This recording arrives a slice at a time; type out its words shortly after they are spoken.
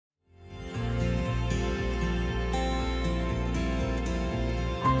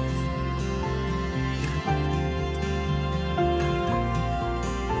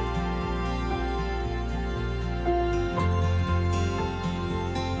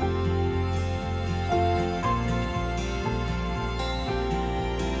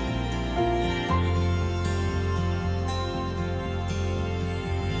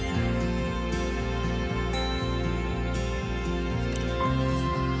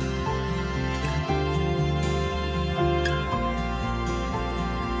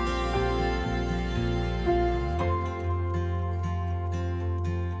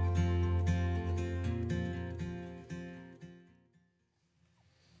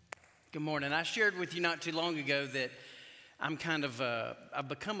Good morning. I shared with you not too long ago that I've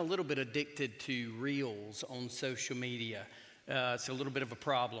become a little bit addicted to reels on social media. It's a little bit of a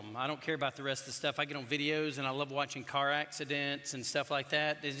problem. I don't care about the rest of the stuff. I get on videos and I love watching car accidents and stuff like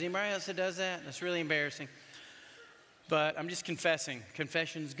that. Is anybody else that does that? That's really embarrassing. But I'm just confessing.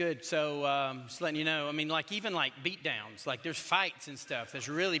 Confession's good. So just letting you know, even beat downs, there's fights and stuff that's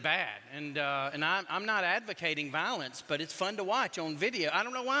really bad. And I'm not advocating violence, but it's fun to watch on video. I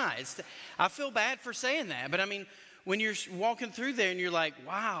don't know why. I feel bad for saying that. But when you're walking through there and you're like,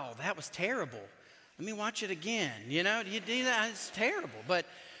 wow, that was terrible. Let me watch it again. You do that, it's terrible. But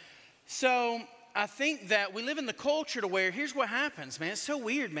so I think that we live in the culture to where here's what happens, man. It's so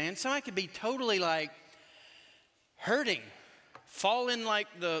weird, man. Somebody could be totally hurting, fall in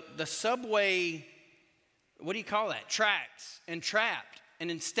the subway, what do you call that, tracks, and trapped. And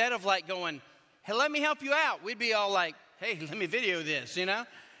instead of going, hey, let me help you out, we'd be all like, hey, let me video this,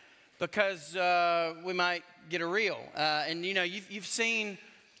 because we might get a reel. And you've seen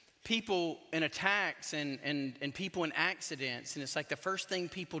people in attacks and people in accidents, and it's the first thing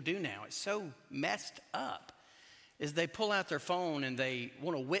people do now, it's so messed up, is they pull out their phone and they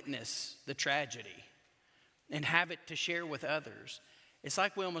want to witness the tragedy and have it to share with others. It's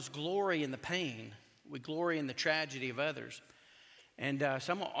like we almost glory in the pain. We glory in the tragedy of others. And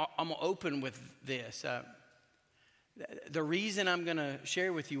so I'm going to open with this. The reason I'm going to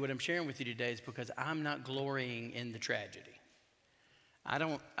share with you what I'm sharing with you today is because I'm not glorying in the tragedy. I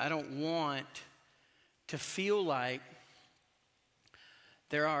don't want to feel like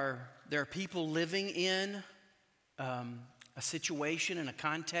there are people living in a situation and a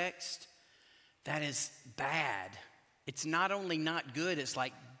context that is bad. It's not only not good, it's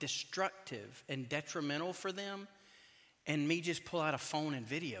destructive and detrimental for them. And me just pull out a phone and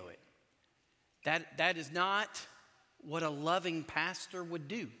video it. That is not what a loving pastor would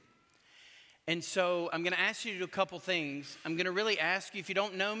do. And so I'm going to ask you to do a couple things. I'm going to really ask you, if you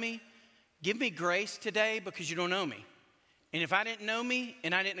don't know me, give me grace today because you don't know me. And if I didn't know me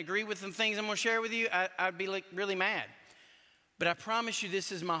and I didn't agree with some things I'm going to share with you, I'd be really mad. But I promise you,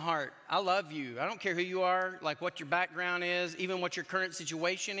 this is my heart. I love you. I don't care who you are, what your background is, even what your current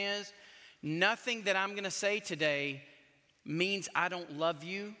situation is. Nothing that I'm going to say today means I don't love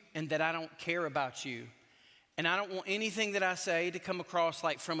you and that I don't care about you. And I don't want anything that I say to come across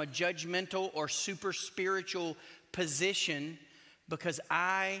from a judgmental or super spiritual position, because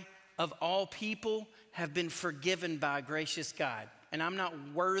I, of all people, have been forgiven by a gracious God. And I'm not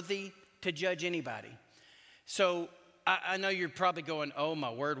worthy to judge anybody. So I know you're probably going, oh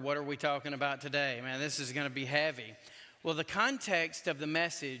my word, what are we talking about today? Man, this is going to be heavy. Well, the context of the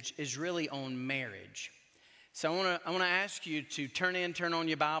message is really on marriage. So I want to ask you to turn on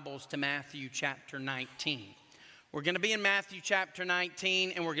your Bibles to Matthew chapter 19. We're going to be in Matthew chapter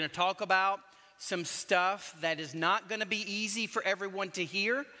 19, and we're going to talk about some stuff that is not going to be easy for everyone to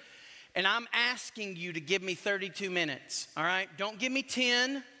hear. And I'm asking you to give me 32 minutes, all right? Don't give me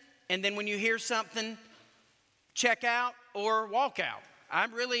 10, and then when you hear something, check out or walk out. I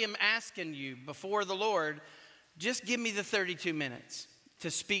really am asking you before the Lord, just give me the 32 minutes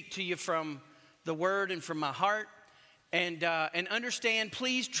to speak to you from the Word and from my heart. And understand,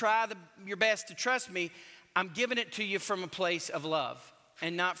 please try your best to trust me. I'm giving it to you from a place of love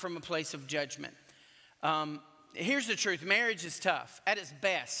and not from a place of judgment. Here's the truth. Marriage is tough. At its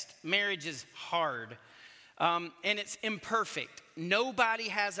best, marriage is hard. And it's imperfect. Nobody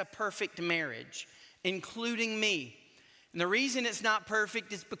has a perfect marriage, including me. And the reason it's not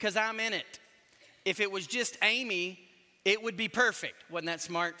perfect is because I'm in it. If it was just Amy, it would be perfect. Wasn't that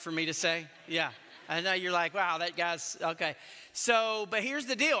smart for me to say? Yeah. I know you're like, wow, that guy's, okay. So, but here's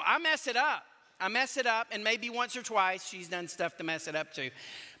the deal. I mess it up, and maybe once or twice she's done stuff to mess it up too.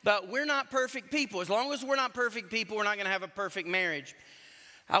 But we're not perfect people. As long as we're not perfect people, we're not going to have a perfect marriage.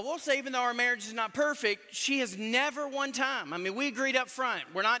 I will say, even though our marriage is not perfect, she has never one time. We agreed up front.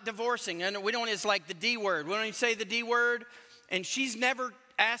 We're not divorcing. And we don't, it's like the D word. We don't even say the D word. And she's never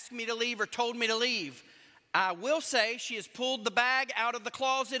asked me to leave or told me to leave. I will say she has pulled the bag out of the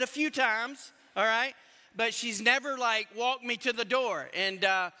closet a few times, all right? But she's never walked me to the door.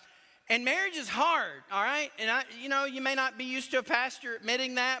 And marriage is hard, all right? And you may not be used to a pastor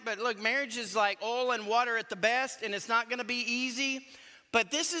admitting that, but look, marriage is like oil and water at the best, and it's not going to be easy. But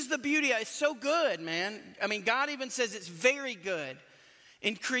this is the beauty. It's so good, man. God even says it's very good.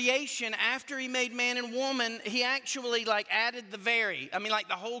 In creation, after he made man and woman, he actually added the very.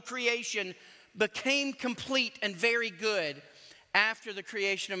 The whole creation became complete and very good after the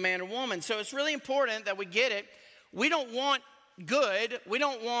creation of man and woman. So it's really important that we get it. We don't want good. We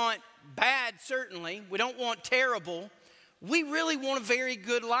don't want bad, certainly. We don't want terrible. we really want a very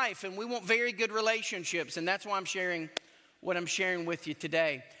good life and we want very good relationships. And that's why I'm sharing what I'm sharing with you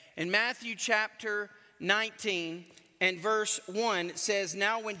today. In Matthew chapter 19 and verse 1, it says,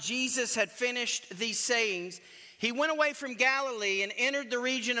 "Now when Jesus had finished these sayings, he went away from Galilee and entered the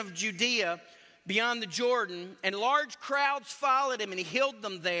region of Judea beyond the Jordan, and large crowds followed him, and he healed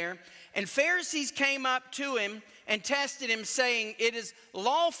them there. And Pharisees came up to him and tested him, saying, 'It is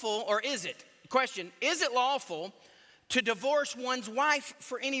lawful,' or is it? Question, is it lawful to divorce one's wife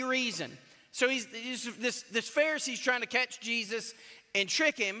for any reason?" So this Pharisee's trying to catch Jesus and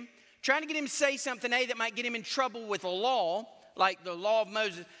trick him, trying to get him to say something, that might get him in trouble with the law, like the law of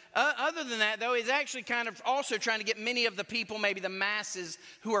Moses. Other than that, though, he's actually kind of also trying to get many of the people, maybe the masses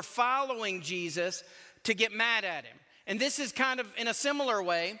who are following Jesus, to get mad at him. And this is kind of in a similar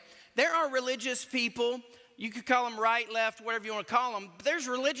way. There are religious people, you could call them right, left, whatever you want to call them, but there's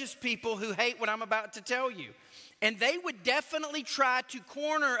religious people who hate what I'm about to tell you. And they would definitely try to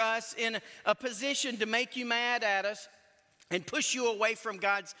corner us in a position to make you mad at us and push you away from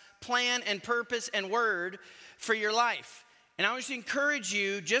God's plan and purpose and word for your life. And I want to encourage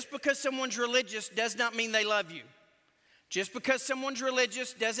you, just because someone's religious does not mean they love you. Just because someone's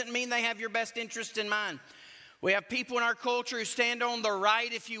religious doesn't mean they have your best interest in mind. We have people in our culture who stand on the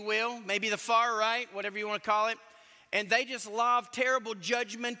right, if you will, maybe the far right, whatever you want to call it, and they just lob terrible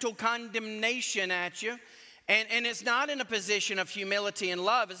judgmental condemnation at you. And it's not in a position of humility and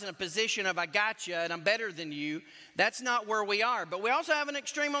love. It's in a position of, I got you and I'm better than you. That's not where we are. But we also have an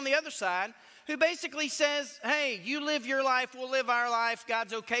extreme on the other side who basically says, hey, you live your life, we'll live our life.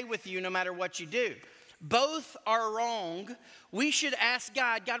 God's okay with you no matter what you do. Both are wrong. We should ask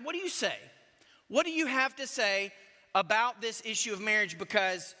God, God, what do you say? What do you have to say about this issue of marriage?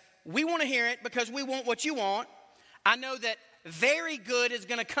 Because we want to hear it, because we want what you want. I know that very good is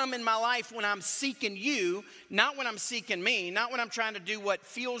going to come in my life when I'm seeking you, not when I'm seeking me, not when I'm trying to do what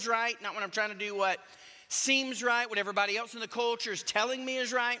feels right, not when I'm trying to do what seems right, what everybody else in the culture is telling me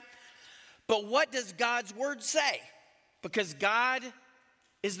is right. But what does God's word say? Because God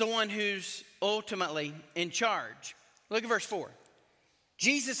is the one who's ultimately in charge. Look at verse 4.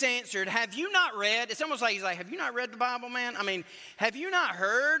 Jesus answered, have you not read? It's almost like he's like, have you not read the Bible, man? I mean, have you not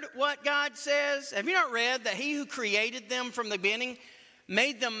heard what God says? Have you not read that he who created them from the beginning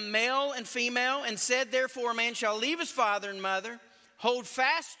made them male and female, and said, therefore, a man shall leave his father and mother, hold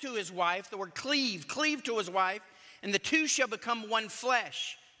fast to his wife, the word cleave to his wife, and the two shall become one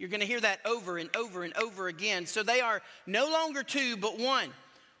flesh. You're going to hear that over and over and over again. So they are no longer two, but one.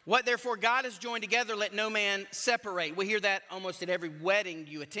 What therefore God has joined together, let no man separate. We hear that almost at every wedding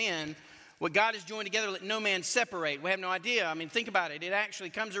you attend. What God has joined together, let no man separate. We have no idea. I mean, think about it. It actually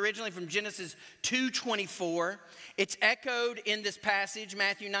comes originally from Genesis 2:24. It's echoed in this passage,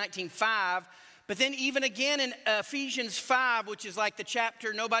 Matthew 19:5. But then even again in Ephesians 5, which is like the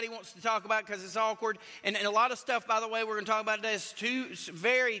chapter nobody wants to talk about because it's awkward. And a lot of stuff, by the way, we're going to talk about today is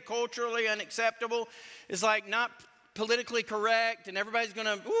very culturally unacceptable. It's like not politically correct, and everybody's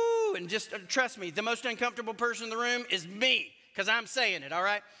gonna woo, and just trust me, the most uncomfortable person in the room is me, because I'm saying it, all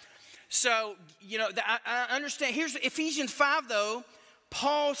right? So, you know, I understand. Here's Ephesians 5, though.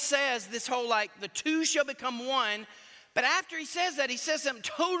 Paul says this whole, like, the two shall become one, but after he says that, he says something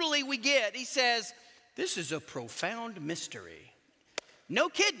totally we get. He says, this is a profound mystery. No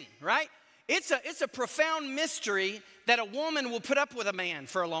kidding, right? It's a profound mystery that a woman will put up with a man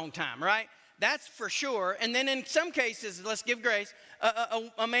for a long time, right? That's for sure. And then in some cases, let's give grace,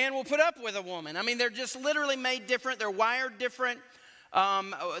 a man will put up with a woman. I mean, they're just literally made different. They're wired different.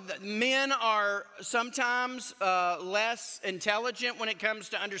 Men are sometimes less intelligent when it comes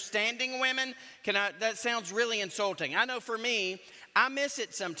to understanding women. That sounds really insulting. I know for me, I miss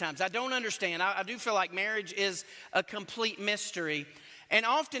it sometimes. I don't understand. I do feel like marriage is a complete mystery. And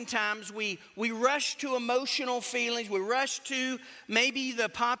oftentimes we rush to emotional feelings. We rush to maybe the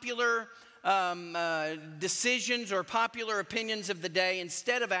popular decisions or popular opinions of the day,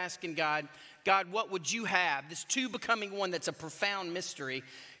 instead of asking God, God, what would you have? This two becoming one, that's a profound mystery.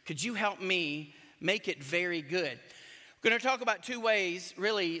 Could you help me make it very good? We're going to talk about two ways,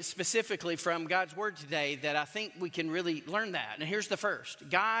 really specifically from God's word today, that I think we can really learn that. And here's the first.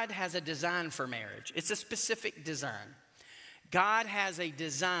 God has a design for marriage. It's a specific design. God has a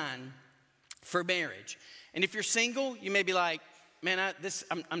design for marriage. And if you're single, you may be like, man,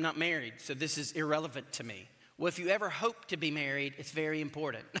 I'm not married, so this is irrelevant to me. Well, if you ever hope to be married, it's very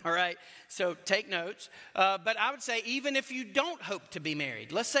important, all right? So take notes. But I would say even if you don't hope to be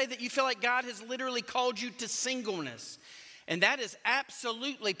married, let's say that you feel like God has literally called you to singleness, and that is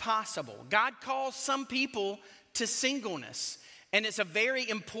absolutely possible. God calls some people to singleness, and it's a very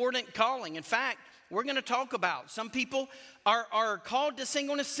important calling. In fact, we're going to talk about. Some people are called to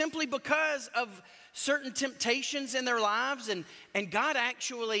singleness simply because of certain temptations in their lives, and God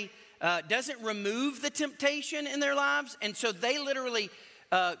actually doesn't remove the temptation in their lives, and so they literally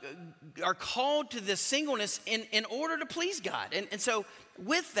are called to this singleness in order to please God. And so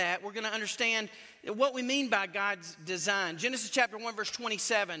with that, we're going to understand what we mean by God's design. Genesis chapter 1, verse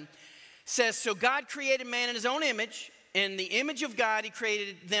 27 says, so God created man in his own image. In the image of God, he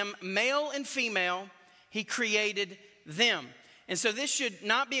created them, male and female. He created them. And so this should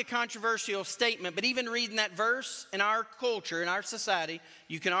not be a controversial statement, but even reading that verse in our culture, in our society,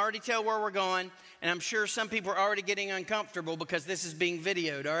 you can already tell where we're going. And I'm sure some people are already getting uncomfortable because this is being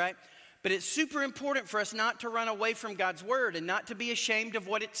videoed, all right? But it's super important for us not to run away from God's word and not to be ashamed of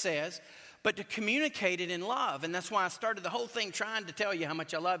what it says, but to communicate it in love. And that's why I started the whole thing trying to tell you how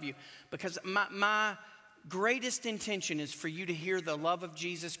much I love you, because my greatest intention is for you to hear the love of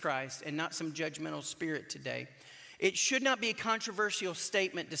Jesus Christ and not some judgmental spirit today. It should not be a controversial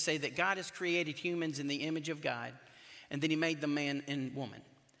statement to say that God has created humans in the image of God and then he made the man and woman.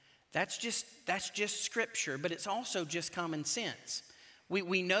 That's just scripture, but it's also just common sense.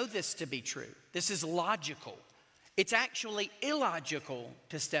 We know this to be true. This is logical. It's actually illogical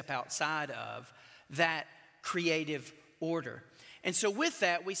to step outside of that creative order. And so with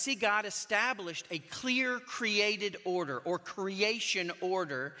that, we see God established a clear created order or creation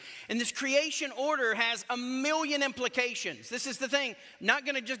order. And this creation order has a million implications. This is the thing. I'm not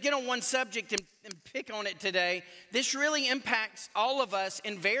going to just get on one subject and pick on it today. This really impacts all of us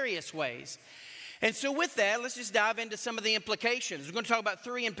in various ways. And so with that, let's just dive into some of the implications. We're going to talk about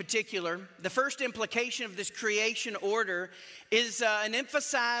three in particular. The first implication of this creation order is an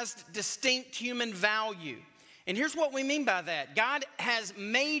emphasized distinct human value. And here's what we mean by that. God has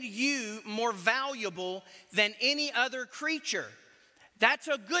made you more valuable than any other creature. That's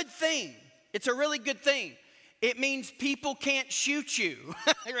a good thing. It's a really good thing. It means people can't shoot you,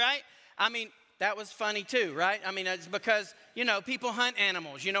 right? I mean, that was funny too, right? I mean, it's because, people hunt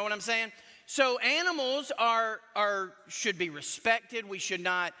animals. You know what I'm saying? So animals should be respected.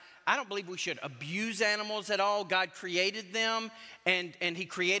 I don't believe we should abuse animals at all. God created them, and he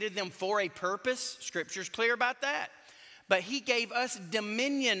created them for a purpose. Scripture's clear about that. But he gave us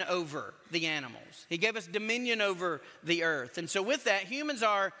dominion over the animals. He gave us dominion over the earth. And so with that, humans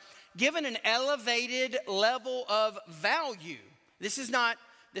are given an elevated level of value. This is not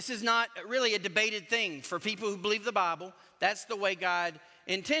really a debated thing for people who believe the Bible. That's the way God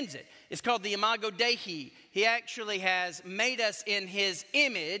intends it. It's called the imago Dei. He actually has made us in his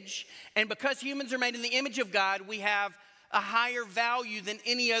image, and because humans are made in the image of God, we have a higher value than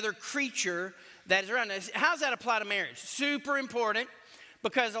any other creature that is around us. How does that apply to marriage? Super important,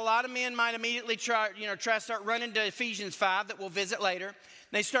 because a lot of men might immediately try to start running to Ephesians 5 that we'll visit later.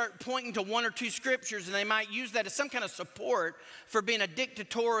 They start pointing to one or two scriptures, and they might use that as some kind of support for being a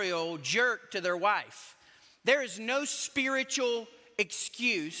dictatorial jerk to their wife. There is no spiritual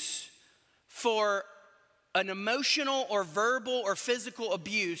excuse for an emotional or verbal or physical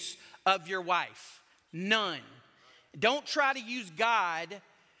abuse of your wife. None. Don't try to use God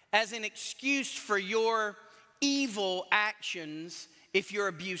as an excuse for your evil actions if you're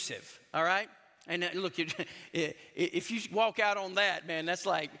abusive, all right? And look, if you walk out on that, man,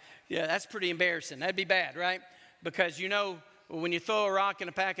 that's pretty embarrassing. That'd be bad, right? Because when you throw a rock in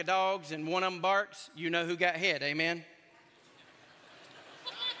a pack of dogs and one of them barks, you know who got hit, amen?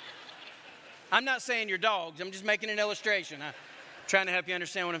 I'm not saying you're dogs. I'm just making an illustration. I'm trying to help you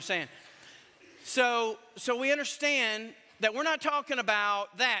understand what I'm saying. So we understand that we're not talking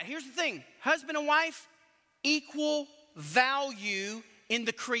about that. Here's the thing. Husband and wife, equal value in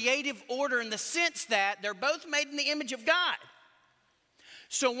the creative order in the sense that they're both made in the image of God.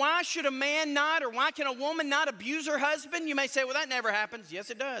 So why should a man not, or why can a woman not abuse her husband? You may say, well, that never happens. Yes,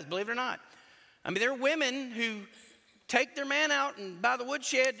 it does, believe it or not. I mean, there are women who take their man out and by the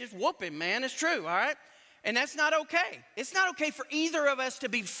woodshed, just whoop him, man. It's true, all right? And that's not okay. It's not okay for either of us to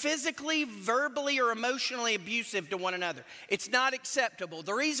be physically, verbally, or emotionally abusive to one another. It's not acceptable.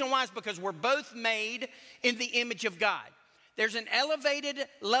 The reason why is because we're both made in the image of God. There's an elevated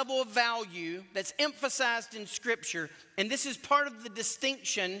level of value that's emphasized in Scripture, and this is part of the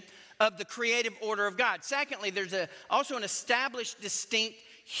distinction of the creative order of God. Secondly, there's also an established, distinct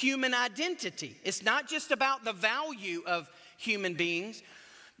human identity. It's not just about the value of human beings,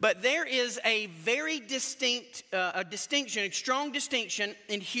 but there is a very distinct, a strong distinction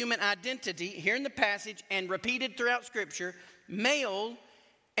in human identity here in the passage and repeated throughout Scripture, male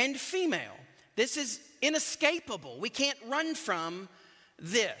and female. This is inescapable. We can't run from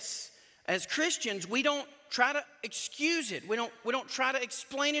this. As Christians, we don't try to excuse it. We don't try to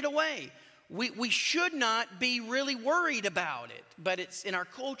explain it away. we should not be really worried about it. But it's in our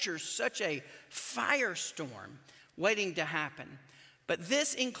culture such a firestorm waiting to happen. But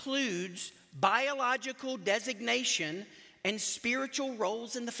this includes biological designation and spiritual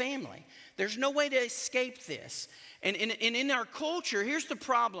roles in the family. There's no way to escape this. And in our culture, here's the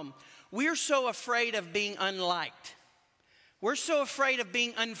problem. We're so afraid of being unliked. We're so afraid of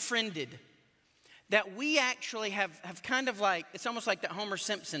being unfriended that we actually have kind of like, it's almost like that Homer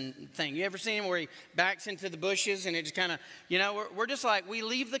Simpson thing. You ever seen him where he backs into the bushes and it just kind of, we're just like, we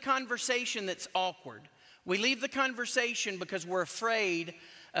leave the conversation that's awkward. We leave the conversation because we're afraid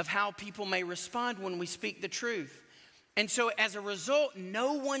of how people may respond when we speak the truth. And so as a result,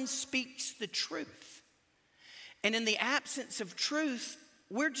 no one speaks the truth. And in the absence of truth,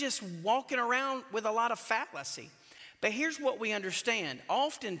 we're just walking around with a lot of fallacy. But here's what we understand.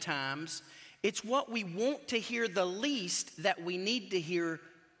 Oftentimes, it's what we want to hear the least that we need to hear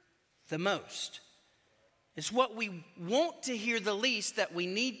the most. It's what we want to hear the least that we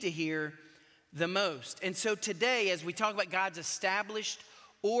need to hear the most. And so today, as we talk about God's established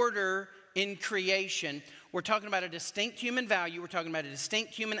order in creation, we're talking about a distinct human value. We're talking about a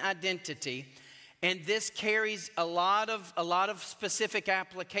distinct human identity. And this carries a lot of specific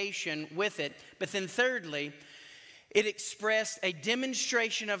application with it. But then thirdly, it expressed a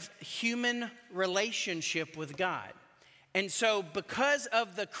demonstration of human relationship with God. And so because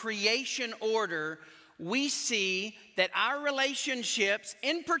of the creation order, we see that our relationships,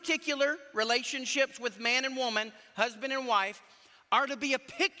 in particular relationships with man and woman, husband and wife, are to be a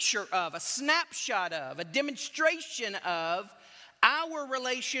picture of, a snapshot of, a demonstration of our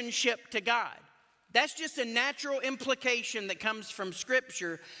relationship to God. That's just a natural implication that comes from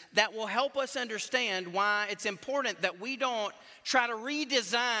Scripture that will help us understand why it's important that we don't try to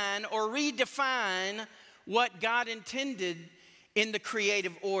redesign or redefine what God intended in the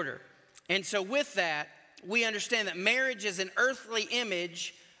creative order. And so with that, we understand that marriage is an earthly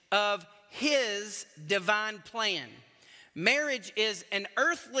image of His divine plan. Marriage is an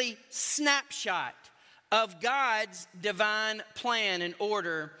earthly snapshot of God's divine plan and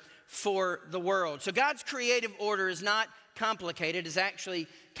order for the world. So God's creative order is not complicated. It's actually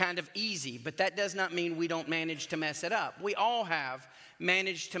kind of easy, but that does not mean we don't manage to mess it up. We all have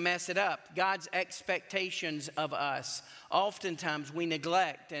managed to mess it up. God's expectations of us, oftentimes we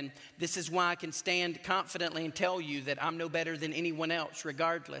neglect, and this is why I can stand confidently and tell you that I'm no better than anyone else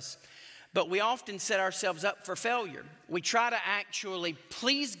regardless. But we often set ourselves up for failure. We try to actually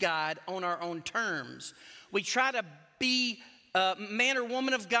please God on our own terms. We try to be man or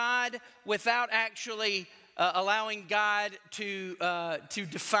woman of God without actually allowing God to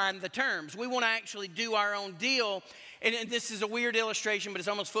define the terms. We want to actually do our own deal. And this is a weird illustration, but it's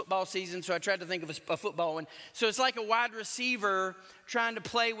almost football season, so I tried to think of a football one. So it's like a wide receiver trying to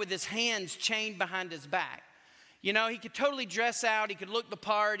play with his hands chained behind his back. You know, he could totally dress out. He could look the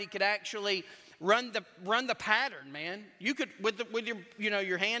part. He could actually run the pattern, man. You could, with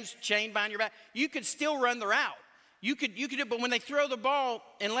your hands chained behind your back, you could still run the route. You could do it, but when they throw the ball,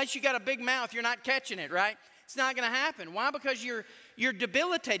 unless you got a big mouth, you're not catching it, right? It's not going to happen. Why? Because you're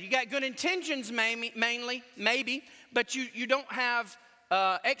debilitated. You got good intentions, mainly, maybe, but you don't have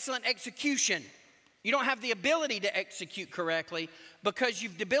excellent execution. You don't have the ability to execute correctly because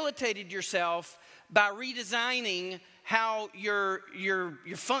you've debilitated yourself by redesigning how you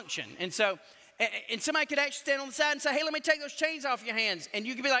function. And so, and somebody could actually stand on the side and say, hey, let me take those chains off your hands. And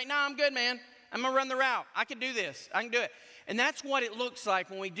you could be like, no, I'm good, man. I'm going to run the route. I can do this. I can do it. And that's what it looks like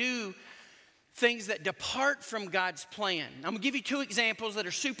when we do things that depart from God's plan. I'm going to give you two examples that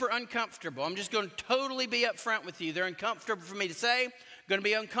are super uncomfortable. I'm just going to totally be upfront with you. They're uncomfortable for me to say, going to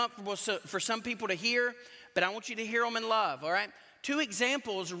be uncomfortable for some people to hear, but I want you to hear them in love, all right? Two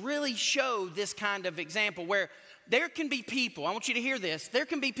examples really show this kind of example where there can be people, I want you to hear this, there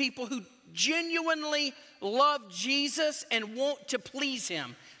can be people who genuinely love Jesus and want to please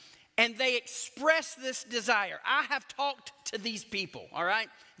Him. And they express this desire. I have talked to these people, all right?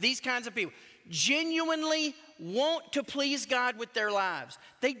 These kinds of people genuinely want to please God with their lives.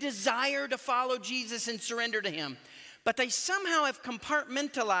 They desire to follow Jesus and surrender to Him. But they somehow have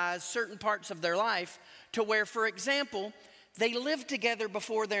compartmentalized certain parts of their life to where, for example, they live together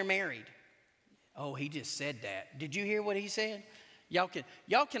before they're married. Oh, he just said that. Did you hear what he said? Y'all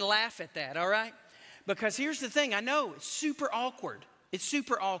can laugh at that, all right? Because here's the thing. I know it's super awkward. It's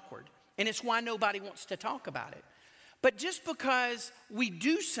super awkward, and it's why nobody wants to talk about it. But just because we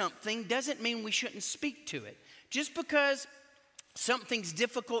do something doesn't mean we shouldn't speak to it. Just because something's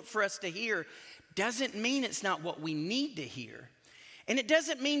difficult for us to hear doesn't mean it's not what we need to hear. And it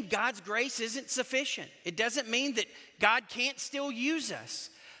doesn't mean God's grace isn't sufficient. It doesn't mean that God can't still use us.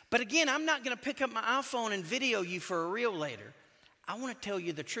 But again, I'm not going to pick up my iPhone and video you for a reel later. I want to tell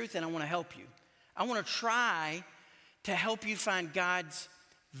you the truth, and I want to help you. I want to try to help you find God's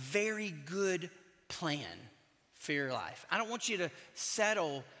very good plan for your life. I don't want you to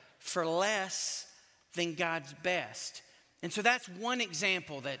settle for less than God's best. And so that's one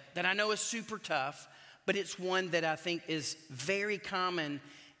example that I know is super tough, but it's one that I think is very common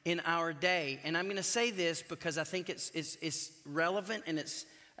in our day. And I'm going to say this because I think it's relevant, and it's,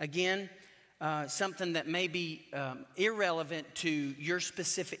 again, something that may be irrelevant to your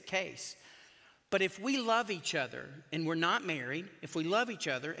specific case. But if we love each other and we're not married, if we love each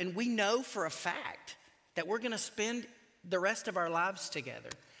other and we know for a fact that we're going to spend the rest of our lives together,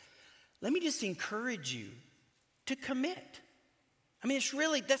 let me just encourage you to commit. I mean,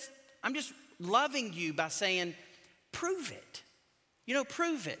 I'm just loving you by saying, prove it.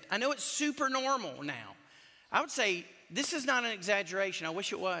 Prove it. I know it's super normal now. I would say this is not an exaggeration. I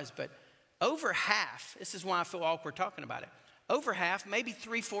wish it was, but over half, this is why I feel awkward talking about it. Over half, maybe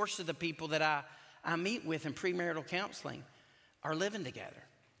 3/4 of the people that I meet with in premarital counseling are living together.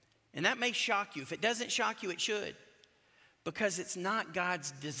 And that may shock you. If it doesn't shock you, it should. Because it's not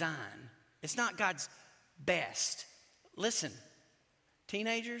God's design. It's not God's best. Listen,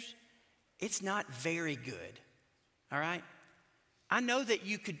 teenagers, it's not very good. All right? I know that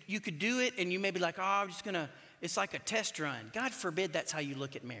you could do it, and you may be like, oh, it's like a test run. God forbid that's how you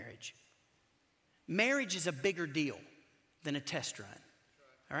look at marriage. Marriage is a bigger deal than a test run.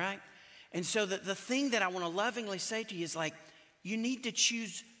 All right? And so the thing that I want to lovingly say to you is like, you need to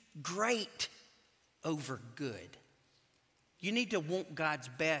choose great over good. You need to want God's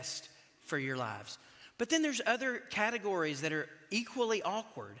best for your lives. But then there's other categories that are equally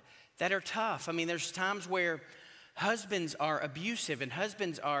awkward, that are tough. I mean, there's times where husbands are abusive and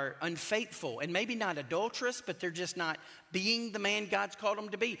husbands are unfaithful and maybe not adulterous, but they're just not being the man God's called them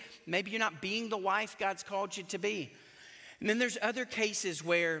to be. Maybe you're not being the wife God's called you to be. And then there's other cases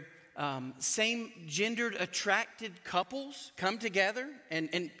where same gendered attracted couples come together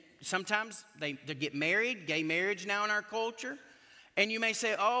and sometimes they get married, gay marriage now in our culture. And you may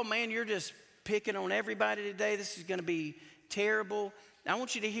say, oh man, you're just picking on everybody today. This is going to be terrible. I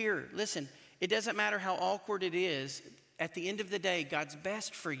want you to hear, listen, it doesn't matter how awkward it is. At the end of the day, God's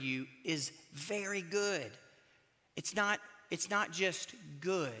best for you is very good. It's not just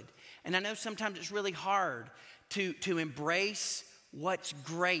good. And I know sometimes it's really hard to embrace what's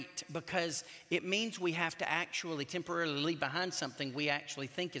great because it means we have to actually temporarily leave behind something we actually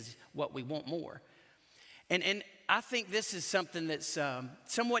think is what we want more. And I think this is something that's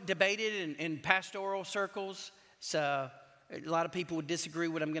somewhat debated in pastoral circles. So a lot of people would disagree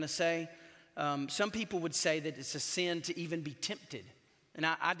with what I'm going to say. Some people would say that it's a sin to even be tempted. And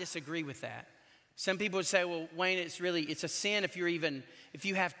I disagree with that. Some people would say, well, Wayne, it's a sin if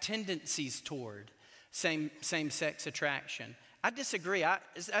you have tendencies toward same-sex attraction. I disagree.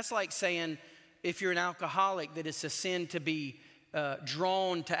 That's like saying if you're an alcoholic that it's a sin to be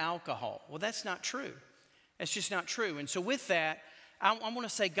drawn to alcohol. Well, that's not true. That's just not true. And so with that, I want to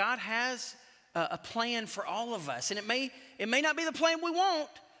say God has a plan for all of us. And it may not be the plan we want,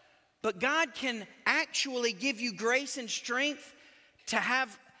 but God can actually give you grace and strength to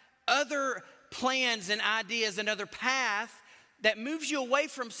have other plans and ideas, another path that moves you away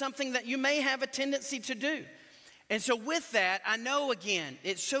from something that you may have a tendency to do. And so with that, I know, again,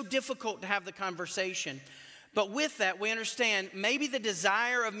 it's so difficult to have the conversation. But with that, we understand maybe the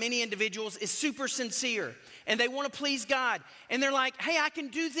desire of many individuals is super sincere. And they want to please God. And they're like, hey, I can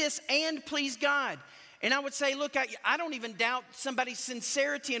do this and please God. And I would say, look, I don't even doubt somebody's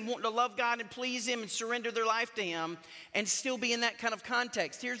sincerity in wanting to love God and please Him and surrender their life to Him and still be in that kind of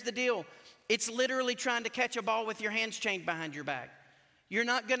context. Here's the deal. It's literally trying to catch a ball with your hands chained behind your back. You're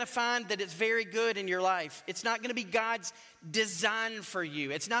not going to find that it's very good in your life. It's not going to be God's design for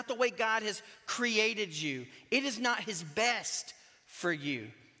you. It's not the way God has created you. It is not His best for you.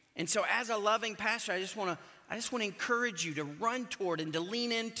 And so as a loving pastor, I just want to encourage you to run toward and to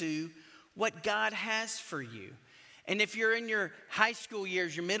lean into what God has for you. And if you're in your high school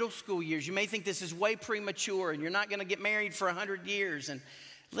years, your middle school years, you may think this is way premature and you're not going to get married for 100 years. And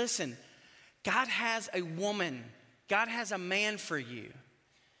listen, God has a woman, God has a man for you.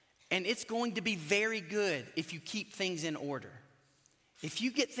 And it's going to be very good if you keep things in order. If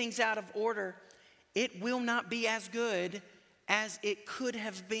you get things out of order, it will not be as good as it could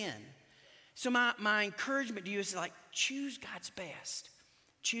have been. So my encouragement to you is like, choose God's best.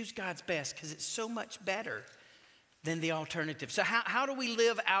 Choose God's best because it's so much better than the alternative. So how do we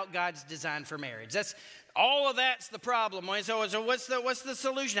live out God's design for marriage? That's All of that's the problem. So what's the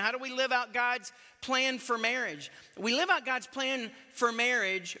solution? How do we live out God's plan for marriage? We live out God's plan for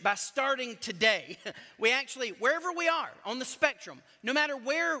marriage by starting today. We actually, wherever we are on the spectrum, no matter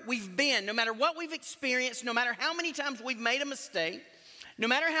where we've been, no matter what we've experienced, no matter how many times we've made a mistake, no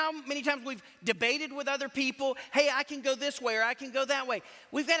matter how many times we've debated with other people, hey, I can go this way or I can go that way.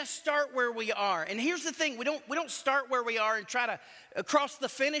 We've got to start where we are. And here's the thing, we don't start where we are and try to cross the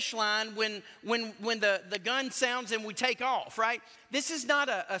finish line when the gun sounds and we take off, right? This is not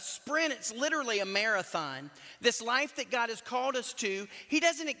a sprint, it's literally a marathon. This life that God has called us to, He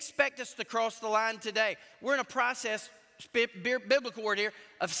doesn't expect us to cross the line today. We're in a process, biblical word here,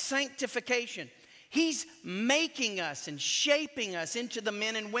 of sanctification. He's making us and shaping us into the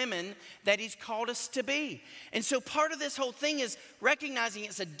men and women that He's called us to be. And so part of this whole thing is recognizing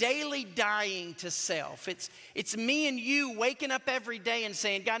it's a daily dying to self. It's me and you waking up every day and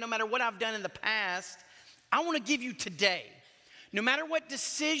saying, God, no matter what I've done in the past, I want to give you today. No matter what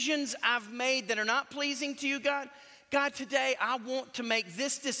decisions I've made that are not pleasing to you, God, today I want to make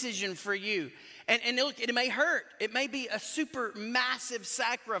this decision for you. And look, it may hurt. It may be a super massive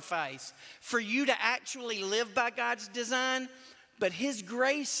sacrifice for you to actually live by God's design, but His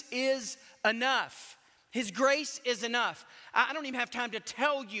grace is enough. His grace is enough. I don't even have time to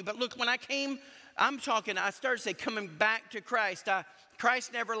tell you, but look, when I started to say coming back to Christ.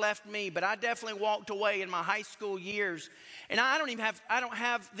 Christ never left me, but I definitely walked away in my high school years. And I don't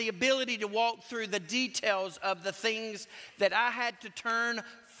have the ability to walk through the details of the things that I had to turn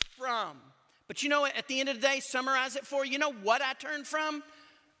from. But you know what, at the end of the day, summarize it for you. You know what I turned from?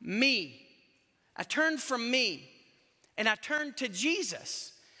 Me. I turned from me, and I turned to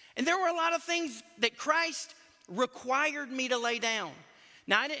Jesus. And there were a lot of things that Christ required me to lay down.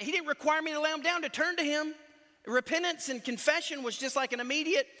 Now, He didn't require me to lay them down, to turn to Him. Repentance and confession was just like an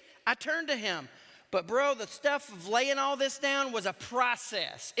immediate, I turned to Him. But bro, the stuff of laying all this down was a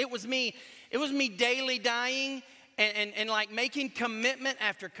process. It was me daily dying and like making commitment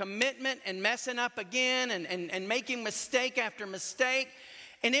after commitment and messing up again and making mistake after mistake.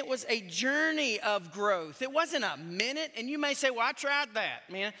 And it was a journey of growth. It wasn't a minute. And you may say, well, I tried that,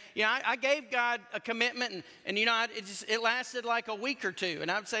 man. You know, I gave God a commitment and you know, it lasted like a week or two. And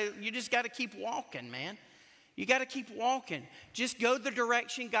I would say, you just got to keep walking, man. You got to keep walking. Just go the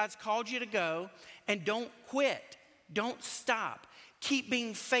direction God's called you to go and don't quit. Don't stop. Keep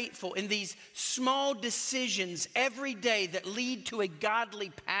being faithful in these small decisions every day that lead to a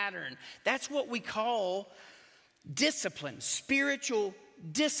godly pattern. That's what we call discipline, spiritual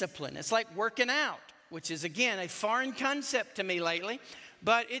discipline. It's like working out, which is, again, a foreign concept to me lately.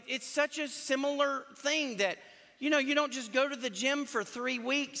 But it's such a similar thing that, you know, you don't just go to the gym for 3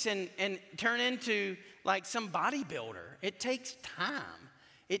 weeks and turn into like some bodybuilder. It takes time.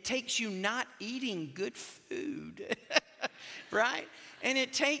 It takes you not eating good food, right? And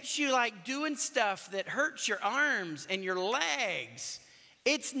it takes you like doing stuff that hurts your arms and your legs.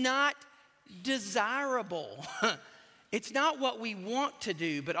 It's not desirable. It's not what we want to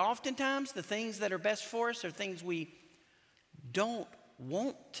do, but oftentimes the things that are best for us are things we don't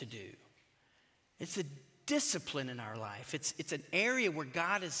want to do. It's a discipline in our life. It's an area where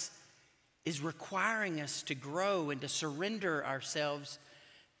God is requiring us to grow and to surrender ourselves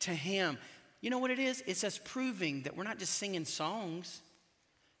to Him. You know what it is? It's us proving that we're not just singing songs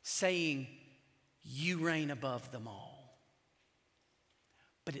saying, you reign above them all.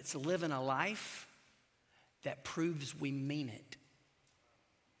 But it's living a life that proves we mean it.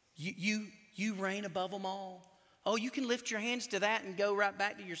 You reign above them all. Oh, you can lift your hands to that and go right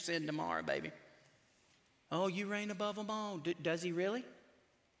back to your sin tomorrow, baby. Oh, you reign above them all. Does He really?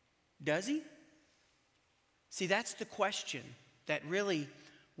 Does He? See, that's the question that really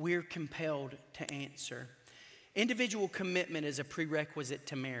we're compelled to answer. Individual commitment is a prerequisite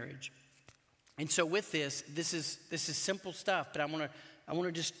to marriage. And so with this is simple stuff, but I want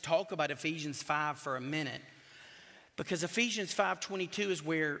to just talk about Ephesians 5 for a minute. Because Ephesians 5:22 is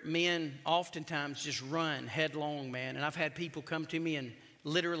where men oftentimes just run headlong, man. And I've had people come to me and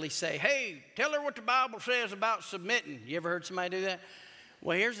literally say, hey, tell her what the Bible says about submitting. You ever heard somebody do that?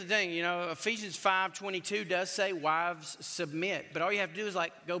 Well, here's the thing, you know, Ephesians 5:22 does say wives submit. But all you have to do is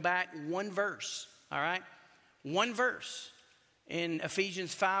like go back one verse, all right? One verse in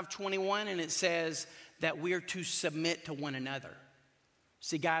Ephesians 5:21, and it says that we are to submit to one another.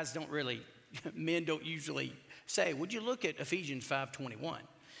 See, men don't usually say, would you look at Ephesians 5:21?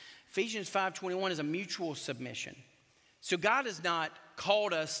 Ephesians 5:21 is a mutual submission. So God has not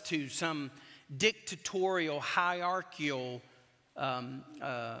called us to some dictatorial, hierarchical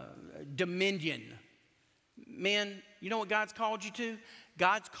dominion. Men, you know what God's called you to?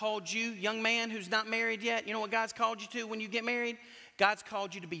 God's called you, young man who's not married yet, you know what God's called you to when you get married? God's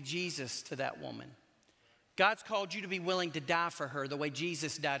called you to be Jesus to that woman. God's called you to be willing to die for her the way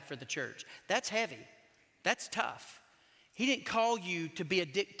Jesus died for the church. That's heavy. That's tough. He didn't call you to be a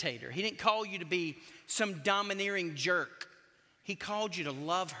dictator. He didn't call you to be some domineering jerk. He called you to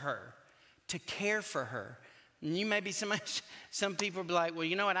love her, to care for her. And you may be some people be like, well,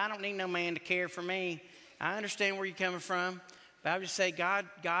 you know what? I don't need no man to care for me. I understand where you're coming from. But I would just say God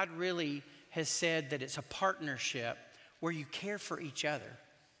really has said that it's a partnership where you care for each other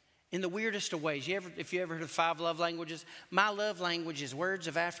in the weirdest of ways. If you ever heard of 5 love languages, my love language is words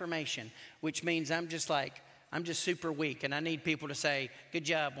of affirmation, which means I'm just super weak and I need people to say, good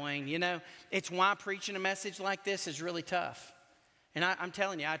job, Wayne. You know, it's why preaching a message like this is really tough. And I'm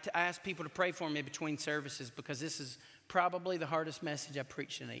telling you, I ask people to pray for me between services because this is probably the hardest message I've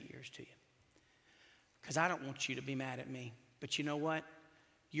preached in 8 years to you. Because I don't want you to be mad at me. But you know what?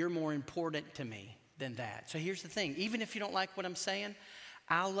 You're more important to me than that. So here's the thing. Even if you don't like what I'm saying,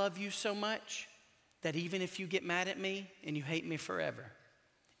 I love you so much that even if you get mad at me and you hate me forever,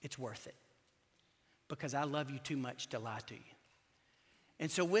 it's worth it. Because I love you too much to lie to you. And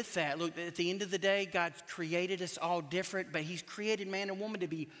so with that, look, at the end of the day, God's created us all different, but He's created man and woman to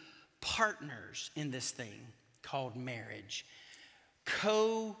be partners in this thing called marriage.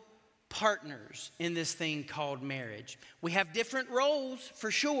 Co-partners in this thing called marriage. We have different roles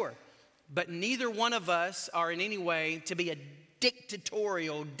for sure, but neither one of us are in any way to be a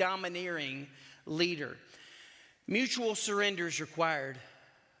dictatorial, domineering leader. Mutual surrender is required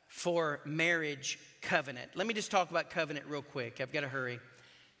for marriage covenant. Let me just talk about covenant real quick. I've got to hurry.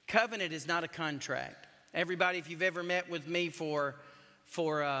 Covenant is not a contract. Everybody, if you've ever met with me for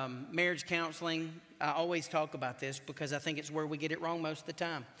marriage counseling, I always talk about this because I think it's where we get it wrong most of the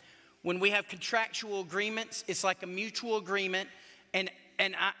time. When we have contractual agreements, it's like a mutual agreement, and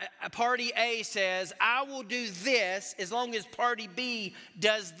party A says, I will do this as long as party B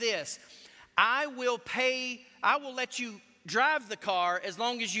does this. I will let you drive the car as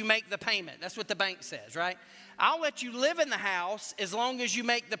long as you make the payment. That's what the bank says, right? I'll let you live in the house as long as you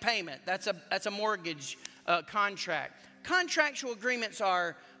make the payment. That's a mortgage contract. Contractual agreements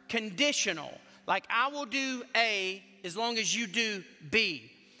are conditional. Like I will do A as long as you do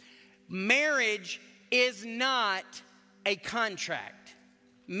B. Marriage is not a contract.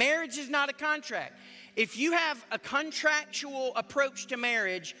 Marriage is not a contract. If you have a contractual approach to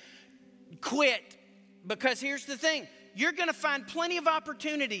marriage, quit. Because here's the thing. You're going to find plenty of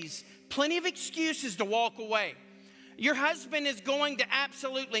opportunities, plenty of excuses to walk away. Your husband is going to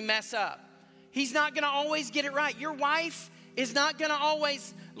absolutely mess up. He's not going to always get it right. Your wife is not going to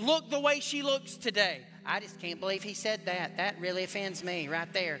always look the way she looks today. I just can't believe he said that. That really offends me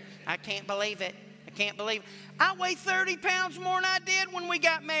right there. I can't believe it. I can't believe it. I weigh 30 pounds more than I did when we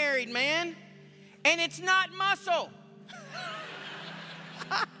got married, man. And it's not muscle.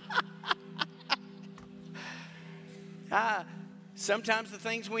 Sometimes the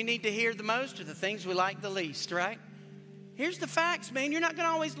things we need to hear the most are the things we like the least, right? Here's the facts, man. You're not going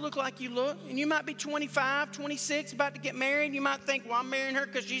to always look like you look. And you might be 25, 26, about to get married. You might think, well, I'm marrying her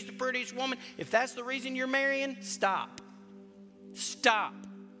because she's the prettiest woman. If that's the reason you're marrying, stop. Stop.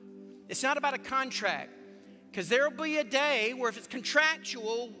 It's not about a contract. Because there will be a day where if it's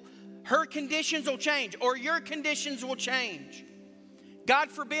contractual, her conditions will change or your conditions will change. God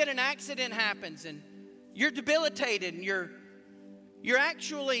forbid an accident happens and you're debilitated and you're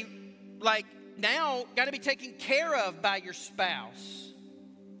actually like now got to be taken care of by your spouse.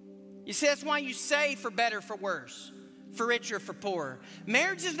 You see, that's why you say for better, for worse, for richer, for poorer.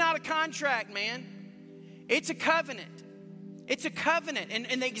 Marriage is not a contract, man. It's a covenant. It's a covenant.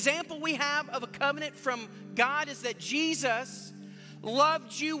 And the example we have of a covenant from God is that Jesus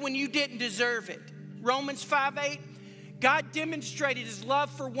loved you when you didn't deserve it. Romans 5:8. God demonstrated His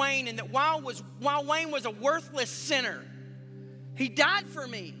love for Wayne, and that while Wayne was a worthless sinner, He died for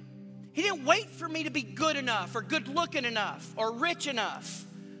me. He didn't wait for me to be good enough or good looking enough or rich enough.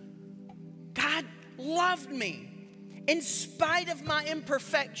 God loved me in spite of my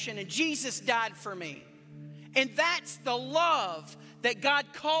imperfection, and Jesus died for me. And that's the love that God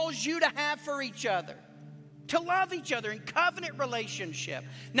calls you to have for each other. To love each other in covenant relationship.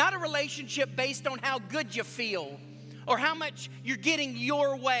 Not a relationship based on how good you feel or how much you're getting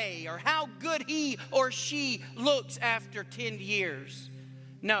your way or how good he or she looks after 10 years.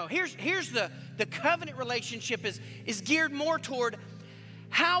 No, here's the covenant relationship is geared more toward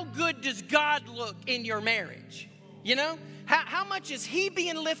how good does God look in your marriage? You know, how much is He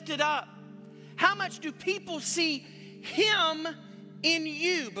being lifted up? How much do people see Him in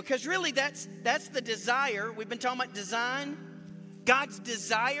you? Because really that's the desire. We've been talking about design. God's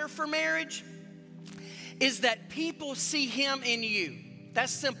desire for marriage is that people see him in you.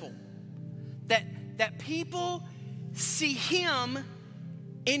 That's simple. That people see him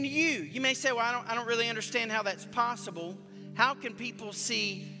in you. You may say, well, I don't really understand how that's possible. How can people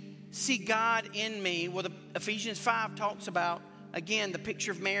see God in me? Well, Ephesians 5 talks about, again, the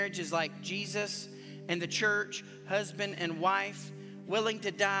picture of marriage is like Jesus and the church, husband and wife, willing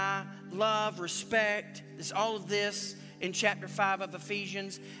to die, love, respect. There's all of this in chapter 5 of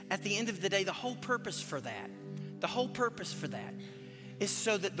Ephesians. At the end of the day, the whole purpose for that is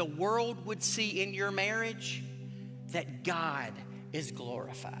so that the world would see in your marriage that God is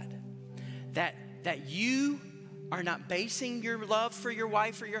glorified. That you are not basing your love for your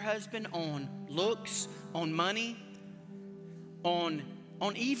wife or your husband on looks, on money, on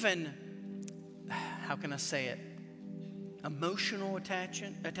even, how can I say it, emotional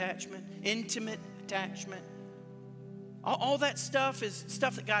attachment, intimate attachment. All that stuff is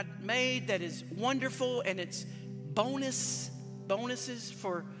stuff that God made that is wonderful, and it's bonuses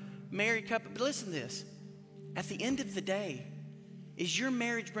for married couples. But listen to this. At the end of the day, is your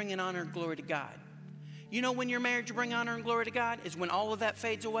marriage bringing honor and glory to God? You know when your marriage will bring honor and glory to God is when all of that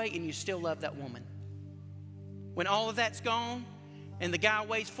fades away and you still love that woman. When all of that's gone and the guy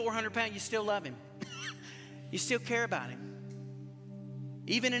weighs 400 pounds, you still love him. You still care about him.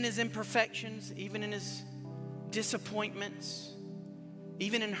 Even in his imperfections, even in his disappointments,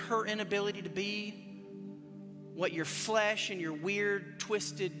 even in her inability to be what your flesh and your weird,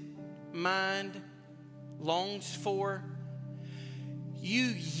 twisted mind longs for, you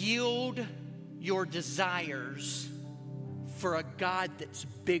yield your desires for a God that's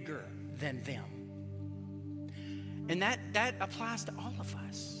bigger than them. And that applies to all of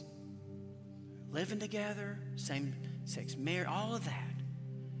us. Living together, same-sex marriage, all of that.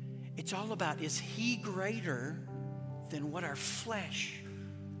 It's all about, is he greater than what our flesh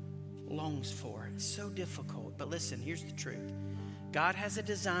longs for? It's so difficult. But listen, here's the truth. God has a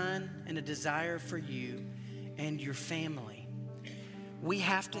design and a desire for you and your family. We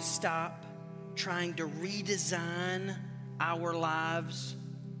have to stop trying to redesign our lives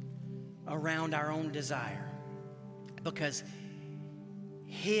around our own desire, because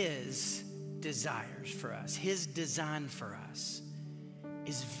his desires for us, his design for us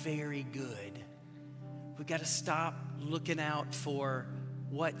is very good. We've got to stop looking out for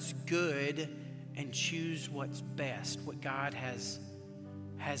what's good and choose what's best, what God has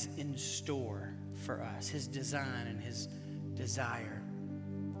in store for us, his design and his desire.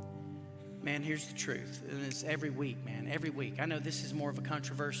 Man, here's the truth. And it's every week, man, every week. I know this is more of a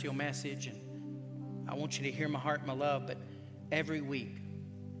controversial message, and I want you to hear my heart and my love, but every week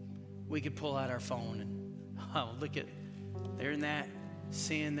we could pull out our phone and, look at, they're in that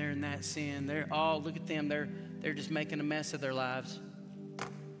sin, they're in that sin. Look at them, they're just making a mess of their lives.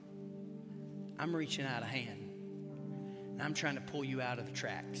 I'm reaching out a hand, and I'm trying to pull you out of the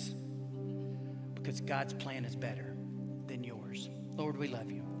tracks, because God's plan is better than yours. Lord, we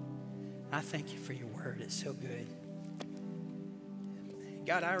love you. I thank you for your word. It's so good.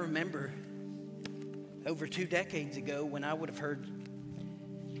 God, I remember over 2 decades ago when I would have heard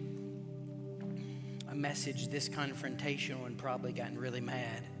a message this confrontational and probably gotten really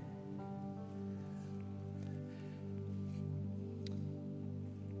mad.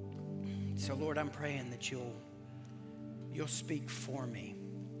 So Lord, I'm praying that you'll speak for me,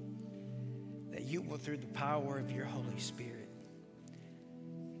 that you will, through the power of your Holy Spirit,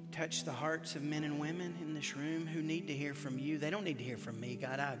 touch the hearts of men and women in this room who need to hear from you. They don't need to hear from me.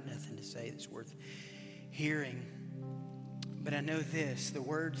 God, I have nothing to say that's worth hearing. But I know this, the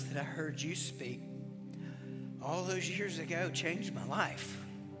words that I heard you speak all those years ago changed my life.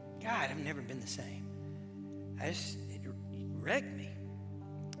 God, I've never been the same. It wrecked me.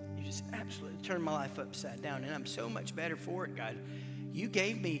 You just absolutely turned my life upside down, and I'm so much better for it, God. You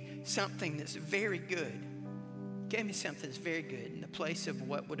gave me something that's very good. Gave me something that's very good in the place of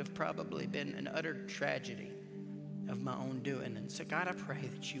what would have probably been an utter tragedy of my own doing. And so, God, I pray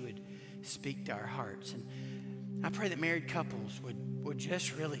that you would speak to our hearts. And I pray that married couples would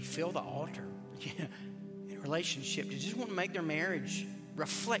just really fill the altar in a relationship, to just want to make their marriage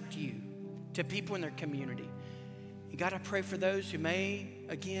reflect you to people in their community. And God, I pray for those who may,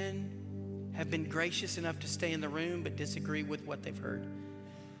 again, have been gracious enough to stay in the room but disagree with what they've heard.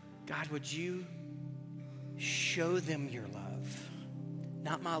 God, would you show them your love?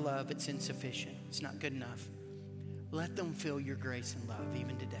 Not my love, it's insufficient. It's not good enough. Let them feel your grace and love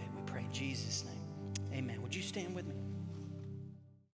even today. We pray in Jesus' name. Amen. Would you stand with me?